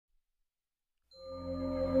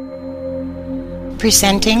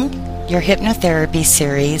Presenting your hypnotherapy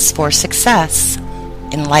series for success,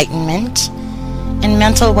 enlightenment, and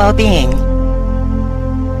mental well-being.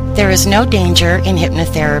 There is no danger in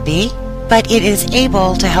hypnotherapy, but it is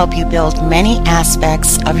able to help you build many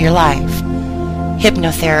aspects of your life.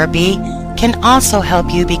 Hypnotherapy can also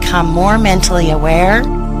help you become more mentally aware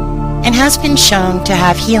and has been shown to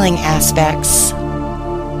have healing aspects.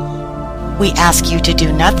 We ask you to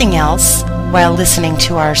do nothing else while listening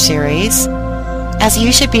to our series, as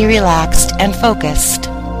you should be relaxed and focused.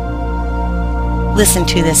 Listen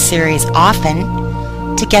to this series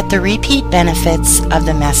often to get the repeat benefits of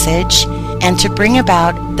the message and to bring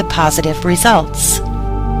about the positive results.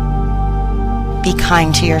 Be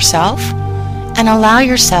kind to yourself and allow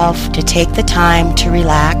yourself to take the time to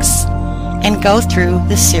relax and go through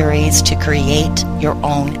the series to create your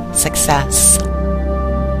own success.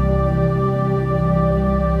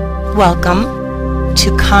 Welcome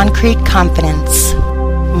to Concrete Confidence,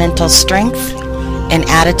 Mental Strength, and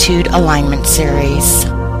Attitude Alignment Series.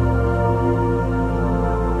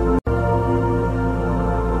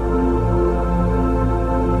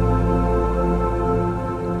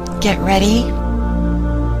 Get ready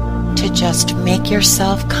to just make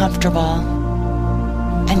yourself comfortable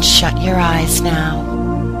and shut your eyes now.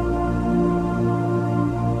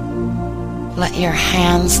 Let your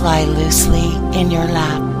hands lie loosely in your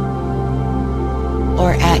lap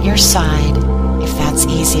or at your side if that's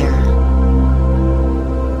easier.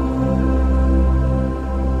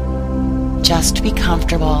 Just be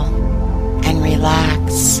comfortable and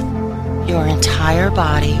relax your entire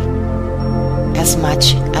body as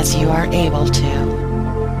much as you are able to.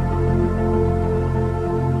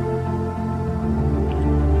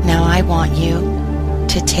 Now I want you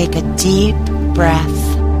to take a deep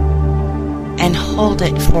breath and hold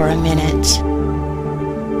it for a minute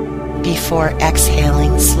before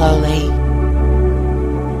exhaling slowly.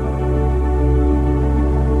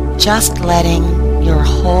 Just letting your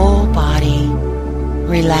whole body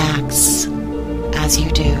relax as you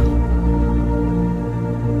do.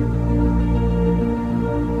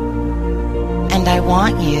 And I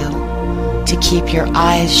want you to keep your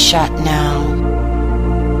eyes shut now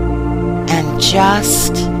and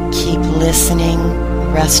just keep listening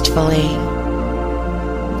restfully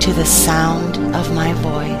to the sound of my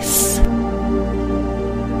voice.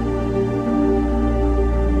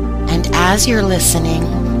 And as you're listening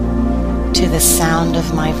to the sound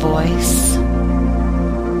of my voice,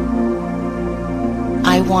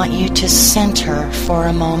 I want you to center for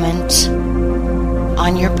a moment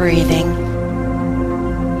on your breathing.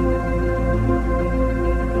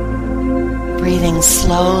 Breathing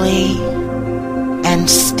slowly and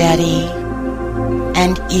steady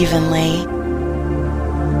and evenly.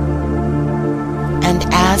 And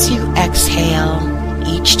as you exhale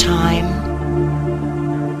each time,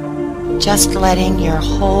 just letting your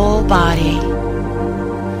whole body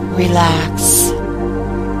relax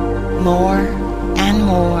more and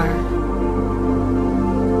more,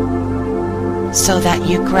 so that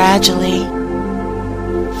you gradually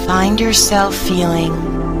find yourself feeling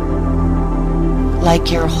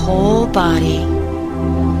like your whole body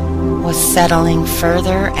was settling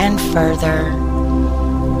further and further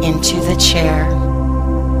into the chair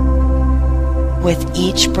with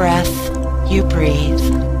each breath you breathe.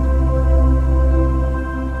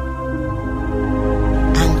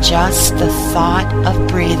 And just the thought of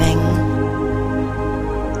breathing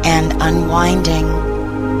and unwinding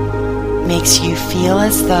makes you feel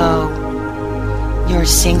as though you're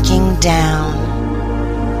sinking down.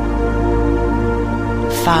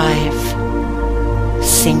 5,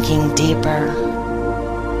 sinking deeper.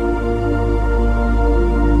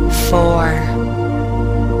 4,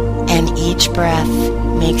 and each breath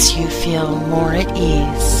makes you feel more at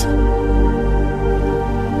ease.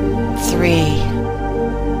 3,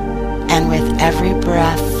 and with every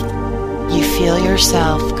breath, you feel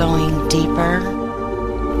yourself going deeper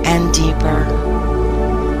and deeper,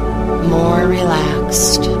 more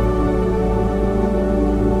relaxed.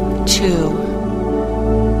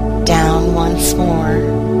 2, down once more,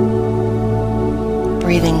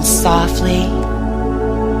 breathing softly,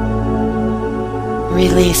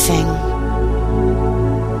 releasing,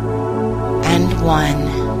 and 1,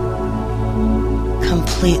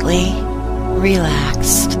 completely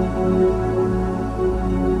relaxed.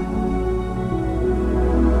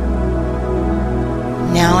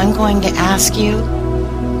 Now I'm going to ask you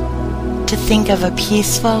to think of a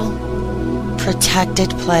peaceful,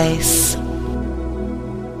 protected place.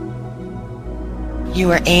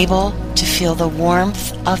 You are able to feel the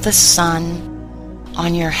warmth of the sun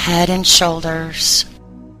on your head and shoulders,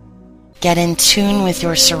 Get in tune with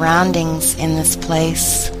your surroundings in this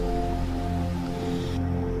place.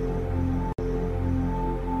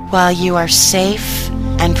 While you are safe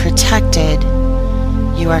and protected,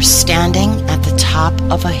 you are standing at the top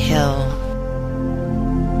of a hill.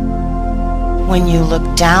 When you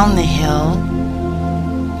look down the hill,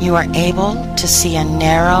 you are able to see a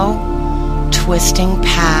narrow, twisting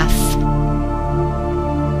path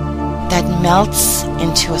that melts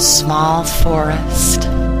into a small forest.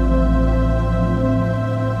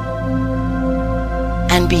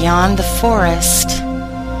 And beyond the forest,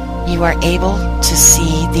 you are able to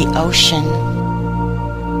see the ocean.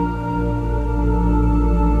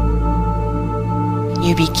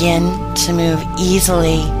 You begin to move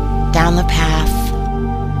easily down the path,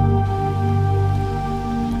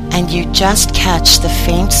 and you just catch the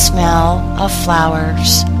faint smell of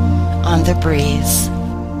flowers on the breeze.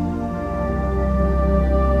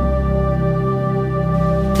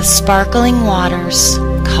 The sparkling waters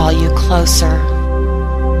call you closer,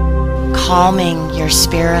 calming your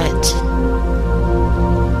spirit,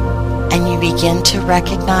 and you begin to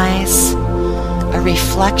recognize a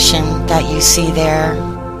reflection that you see there.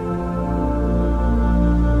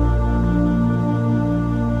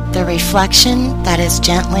 The reflection that is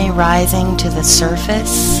gently rising to the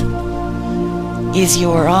surface is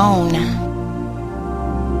your own.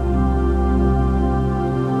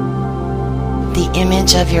 The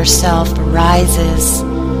image of yourself rises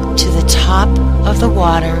to the top of the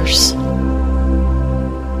waters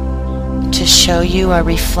to show you a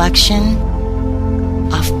reflection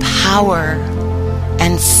of power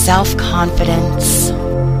and self-confidence.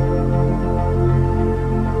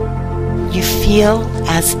 You feel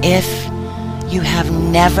as if you have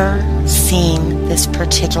never seen this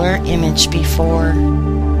particular image before.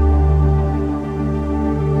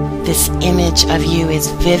 This image of you is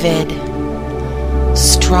vivid,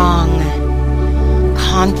 strong,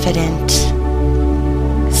 confident,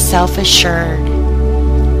 self-assured,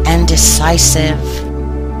 and decisive.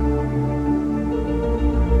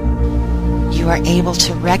 You are able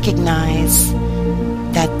to recognize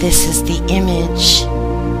that this is the image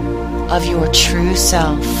of your true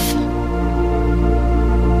self.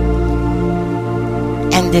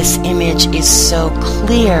 And this image is so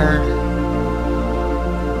clear.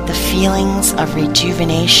 The feelings of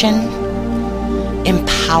rejuvenation,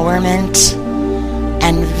 empowerment,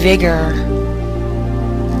 and vigor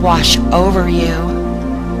wash over you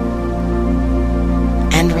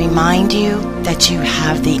and remind you that you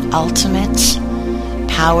have the ultimate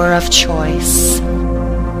power of choice.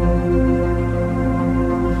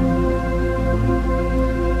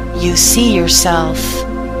 You see yourself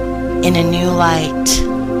in a new light.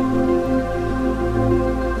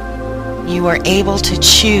 You are able to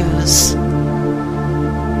choose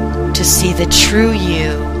to see the true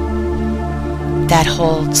you that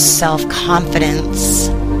holds self-confidence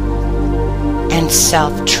and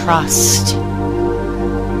self-trust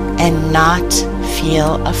and not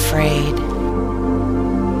feel afraid.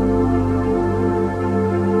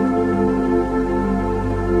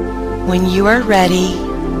 When you are ready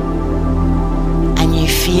and you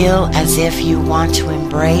feel as if you want to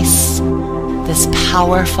embrace this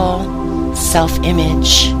powerful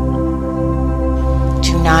self-image,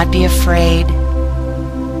 do not be afraid.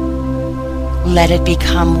 Let it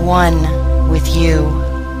become one with you.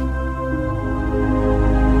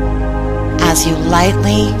 As you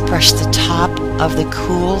lightly brush the top of the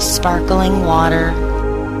cool, sparkling water,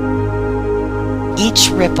 each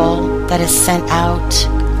ripple that is sent out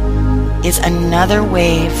is another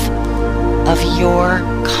wave of your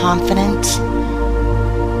confident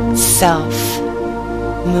self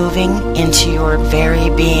moving into your very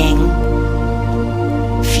being,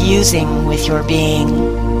 fusing with your being.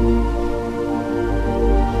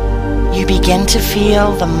 You begin to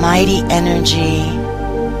feel the mighty energy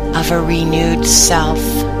of a renewed self.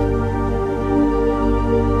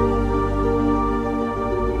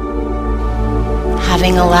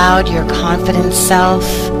 Having allowed your confident self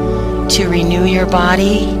to renew your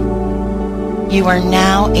body, you are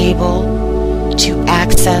now able to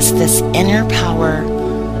access this inner power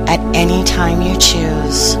at any time you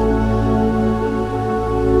choose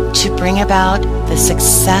to bring about the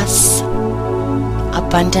success,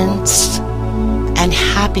 abundance, and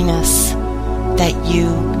happiness that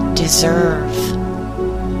you deserve.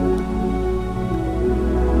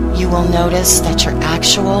 You will notice that your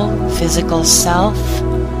actual physical self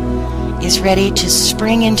is ready to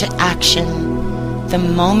spring into action the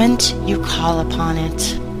moment you call upon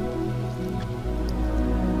it.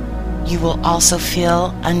 You will also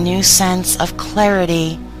feel a new sense of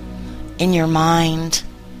clarity in your mind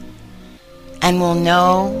and will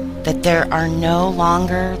know that there are no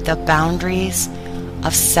longer the boundaries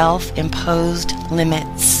of self-imposed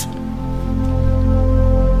limits.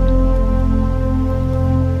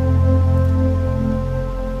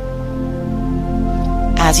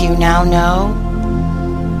 As you now know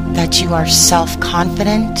that you are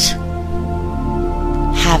self-confident,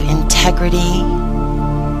 have integrity,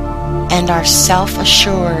 and are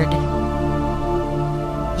self-assured,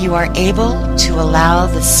 you are able to allow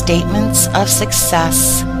the statements of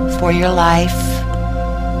success for your life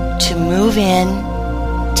to move in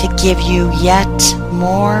to give you yet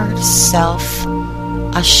more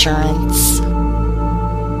self-assurance.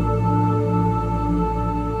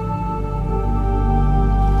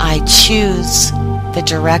 I choose the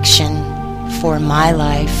direction for my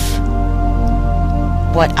life.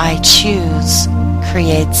 What I choose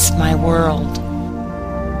creates my world.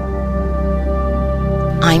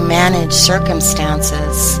 I manage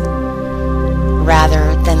circumstances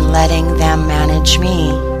rather than letting them manage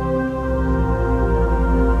me.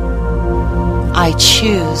 I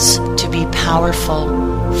choose to be powerful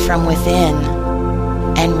from within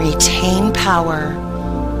and retain power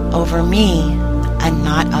over me and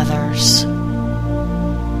not others.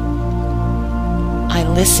 I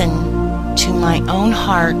listen to my own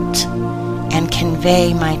heart and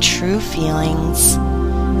convey my true feelings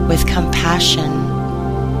with compassion.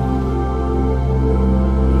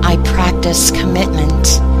 I practice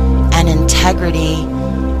commitment and integrity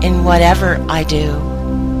in whatever I do.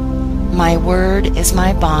 My word is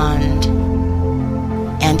my bond,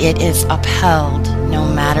 and it is upheld no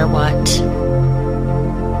matter what.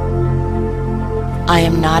 I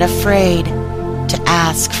am not afraid to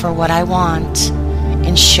ask for what I want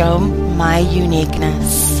and show my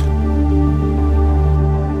uniqueness.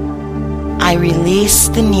 I release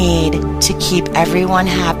the need to keep everyone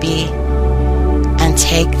happy and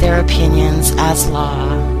take their opinions as law.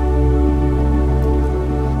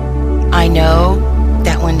 I know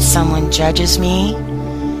that when someone judges me,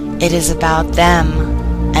 it is about them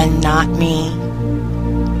and not me.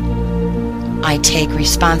 I take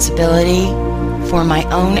responsibility for my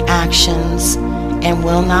own actions and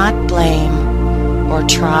will not blame or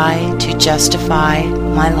try to justify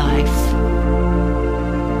my life.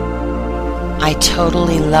 I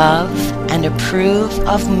totally love and approve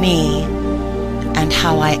of me and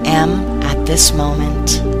how I am at this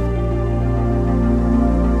moment.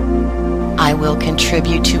 I will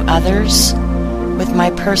contribute to others with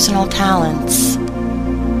my personal talents.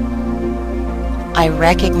 I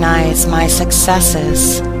recognize my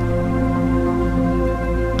successes.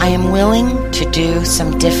 I am willing to do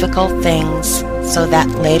some difficult things so that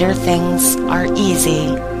later things are easy.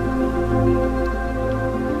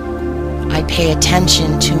 I pay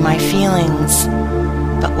attention to my feelings,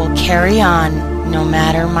 but will carry on no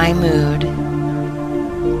matter my mood.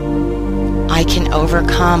 I can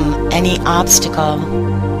overcome any obstacle.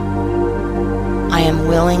 I am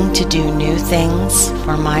willing to do new things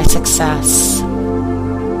for my success.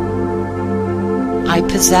 I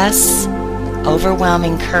possess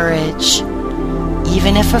overwhelming courage.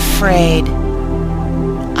 Even if afraid,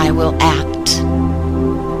 I will act.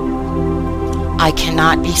 I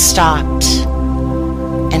cannot be stopped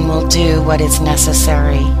and will do what is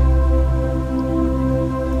necessary.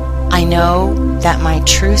 I know that my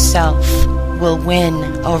true self will win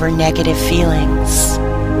over negative feelings.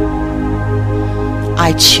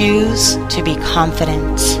 I choose to be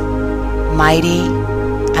confident, mighty,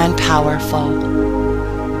 and powerful.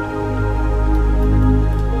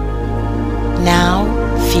 Now,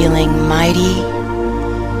 feeling mighty,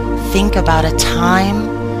 think about a time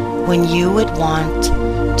when you would want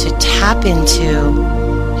to tap into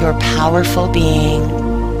your powerful being.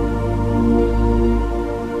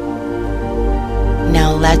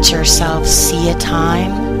 Now let yourself see a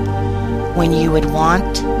time when you would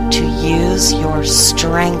want to use your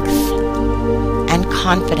strength and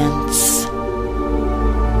confidence.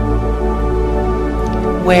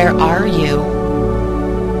 Where are you?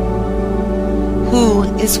 Who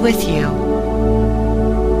is with you?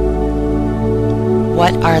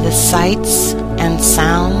 What are the sights and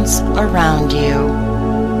sounds around you?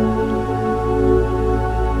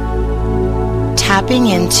 Tapping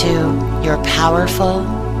into your powerful,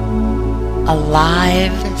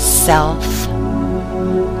 alive self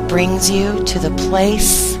brings you to the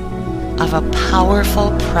place of a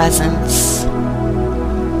powerful presence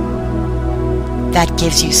that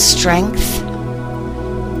gives you strength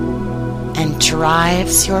and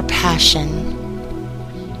drives your passion.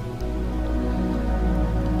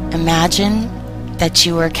 Imagine that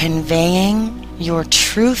you are conveying your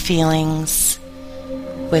true feelings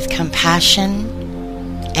with compassion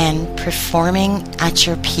and performing at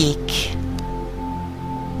your peak.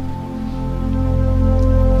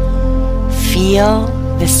 Feel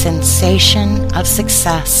the sensation of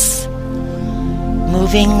success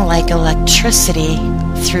moving like electricity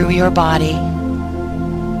through your body.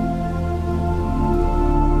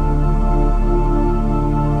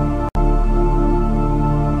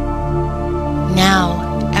 Now,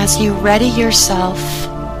 as you ready yourself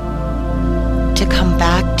to come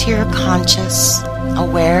back to your conscious,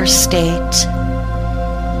 aware state,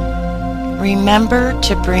 remember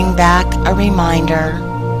to bring back a reminder,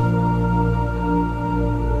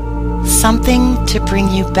 something to bring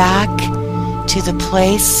you back to the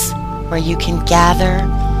place where you can gather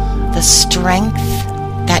the strength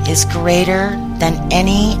that is greater than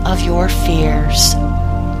any of your fears.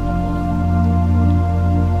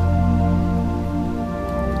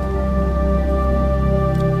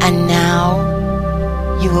 And now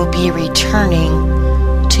you will be returning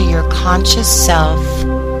to your conscious self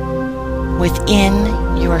within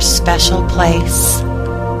your special place,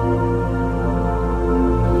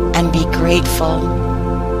 and be grateful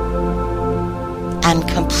and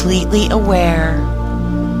completely aware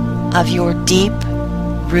of your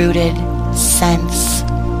deep-rooted sense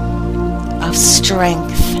of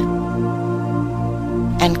strength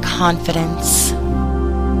and confidence.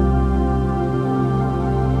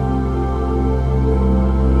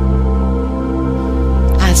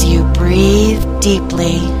 As you breathe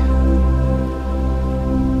deeply,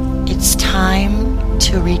 it's time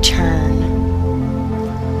to return.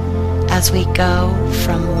 As we go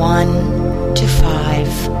from 1 to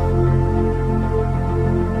 5.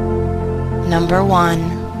 Number 1,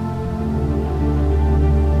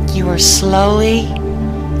 you are slowly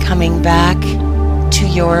coming back to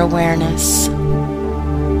your awareness.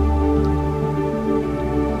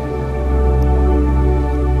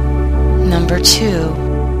 Number 2,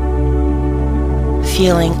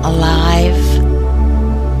 feeling alive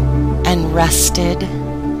and rested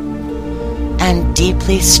and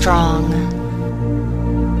deeply strong.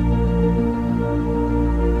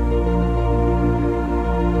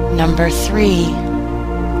 Number 3,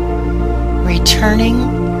 returning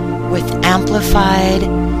with amplified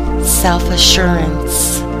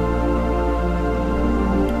self-assurance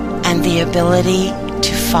and the ability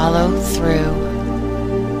to follow through.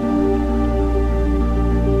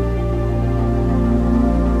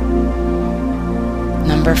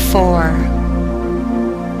 Number 4,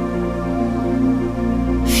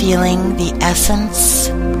 feeling the essence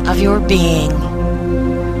of your being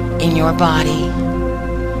in your body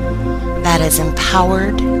that is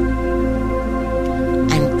empowered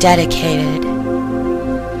and dedicated,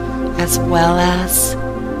 as well as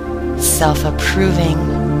self-approving.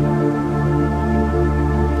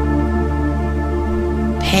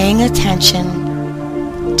 Paying attention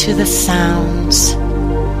to the sounds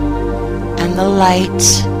and the light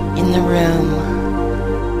in the room.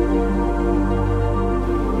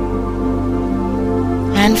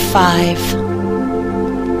 And 5,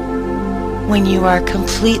 when you are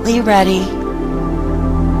completely ready,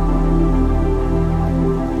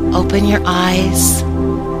 open your eyes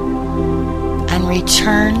and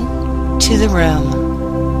return to the room,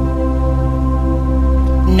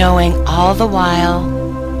 knowing all the while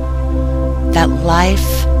that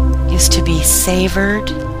life is to be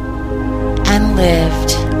savored and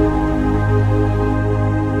lived.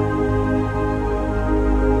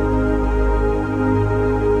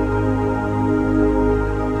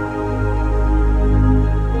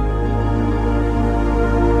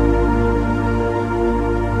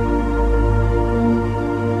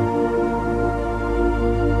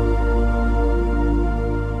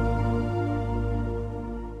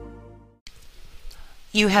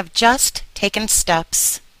 You have just taken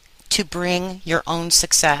steps to bring your own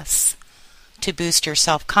success, to boost your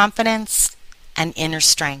self-confidence and inner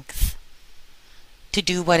strength, to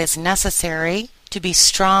do what is necessary to be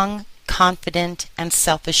strong, confident, and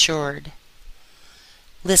self-assured.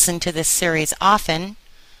 Listen to this series often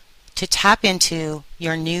to tap into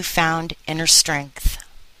your newfound inner strength.